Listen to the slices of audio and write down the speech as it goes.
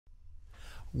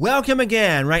Welcome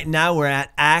again. Right now we're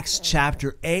at Acts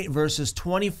chapter 8, verses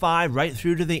 25 right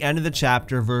through to the end of the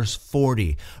chapter, verse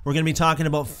 40. We're going to be talking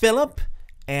about Philip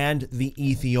and the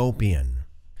Ethiopian.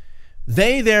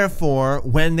 They therefore,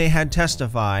 when they had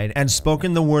testified and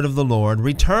spoken the word of the Lord,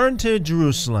 returned to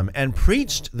Jerusalem and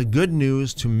preached the good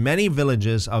news to many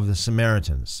villages of the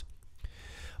Samaritans.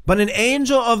 But an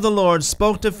angel of the Lord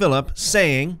spoke to Philip,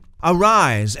 saying,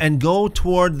 Arise and go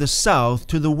toward the south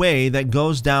to the way that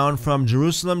goes down from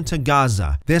Jerusalem to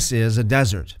Gaza. This is a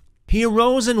desert. He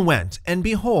arose and went, and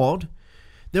behold,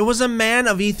 there was a man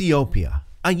of Ethiopia,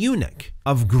 a eunuch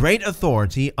of great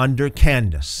authority under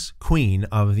Candace, queen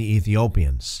of the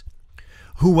Ethiopians,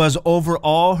 who was over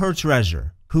all her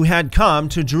treasure, who had come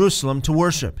to Jerusalem to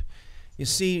worship. You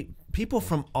see, people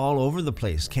from all over the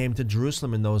place came to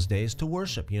Jerusalem in those days to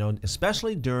worship,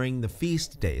 especially during the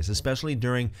feast days, especially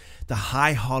during the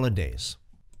high holidays.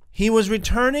 He was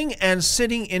returning and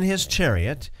sitting in his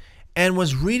chariot and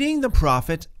was reading the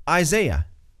prophet Isaiah,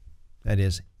 that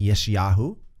is,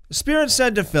 Yeshayahu. The Spirit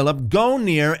said to Philip, Go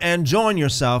near and join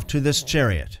yourself to this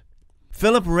chariot.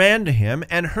 Philip ran to him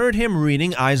and heard him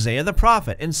reading Isaiah the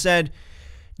prophet and said,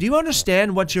 Do you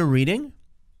understand what you're reading?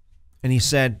 And he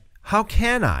said, How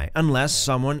can I, unless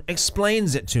someone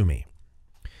explains it to me?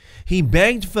 He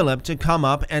begged Philip to come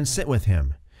up and sit with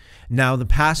him. Now the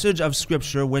passage of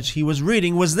scripture which he was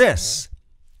reading was this: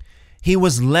 He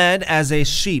was led as a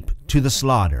sheep to the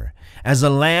slaughter, as a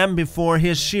lamb before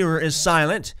his shearer is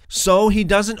silent, so he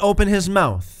doesn't open his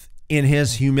mouth. In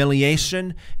his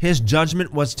humiliation, his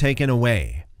judgment was taken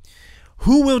away.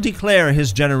 Who will declare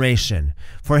his generation?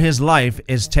 For his life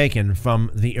is taken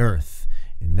from the earth.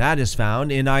 And that is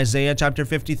found in Isaiah chapter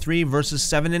 53, verses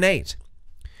 7 and 8.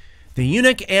 The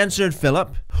eunuch answered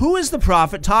Philip, Who is the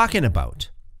prophet talking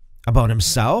about? About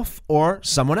himself or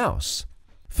someone else?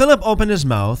 Philip opened his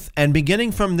mouth and,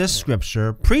 beginning from this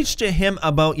scripture, preached to him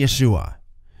about Yeshua.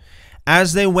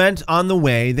 As they went on the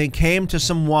way, they came to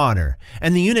some water,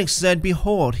 and the eunuch said,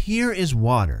 Behold, here is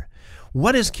water.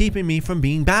 What is keeping me from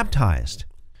being baptized?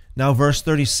 Now verse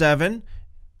 37,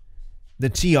 the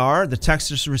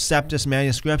Textus Receptus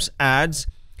manuscripts, adds,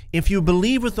 If you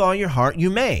believe with all your heart, you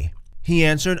may. He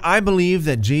answered, I believe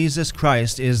that Jesus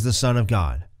Christ is the Son of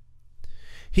God.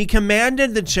 He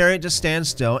commanded the chariot to stand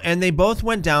still, and they both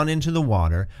went down into the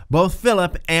water, both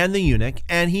Philip and the eunuch,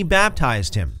 and he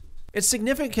baptized him. It's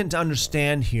significant to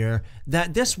understand here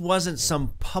that this wasn't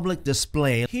some public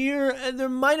display. Here, there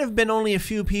might have been only a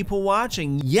few people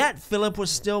watching, yet Philip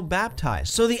was still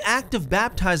baptized. So the act of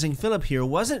baptizing Philip here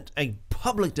wasn't a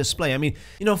public display. I mean,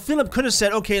 Philip could have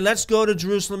said, okay, let's go to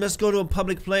Jerusalem, let's go to a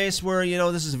public place where,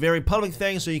 this is a very public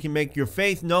thing, so you can make your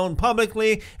faith known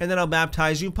publicly, and then I'll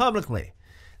baptize you publicly.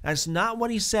 That's not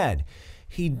what he said.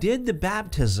 He did the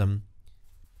baptism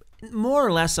in more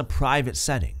or less a private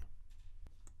setting.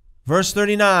 Verse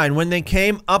 39, when they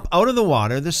came up out of the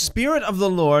water, the Spirit of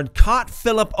the Lord caught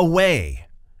Philip away.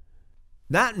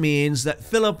 That means that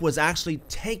Philip was actually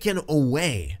taken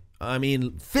away.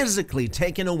 Physically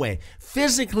taken away,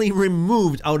 physically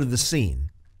removed out of the scene.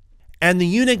 And the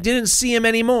eunuch didn't see him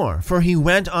anymore, for he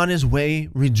went on his way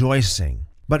rejoicing.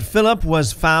 But Philip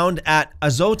was found at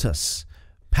Azotus.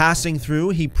 Passing through,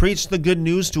 he preached the good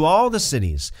news to all the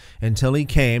cities until he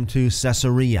came to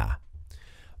Caesarea.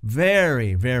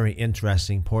 Very, very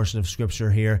interesting portion of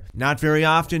scripture here. Not very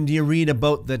often do you read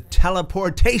about the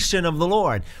teleportation of the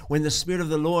Lord, when the Spirit of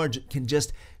the Lord can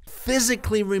just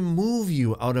physically remove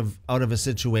you out of a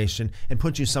situation and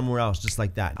put you somewhere else just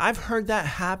like that. I've heard that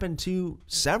happen to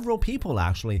several people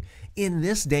actually in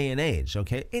this day and age,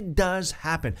 okay? It does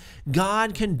happen.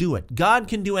 God can do it. God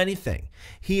can do anything.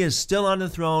 He is still on the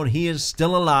throne. He is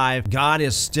still alive. God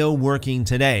is still working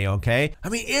today, okay?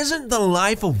 Isn't the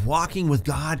life of walking with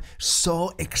God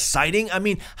so exciting?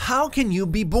 How can you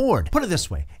be bored? Put it this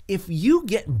way. If you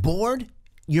get bored,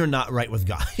 you're not right with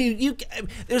God.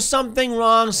 There's something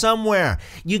wrong somewhere.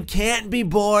 You can't be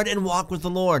bored and walk with the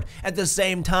Lord at the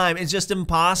same time. It's just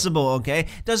impossible, okay?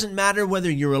 Doesn't matter whether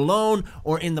you're alone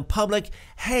or in the public.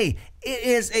 Hey, it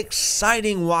is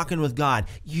exciting walking with God.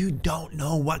 You don't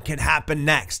know what can happen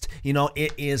next.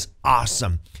 It is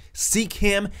awesome. Seek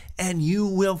him and you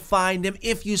will find him.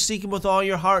 If you seek him with all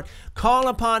your heart, call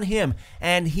upon him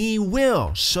and he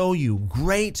will show you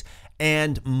great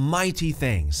and mighty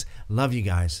things. Love you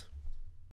guys.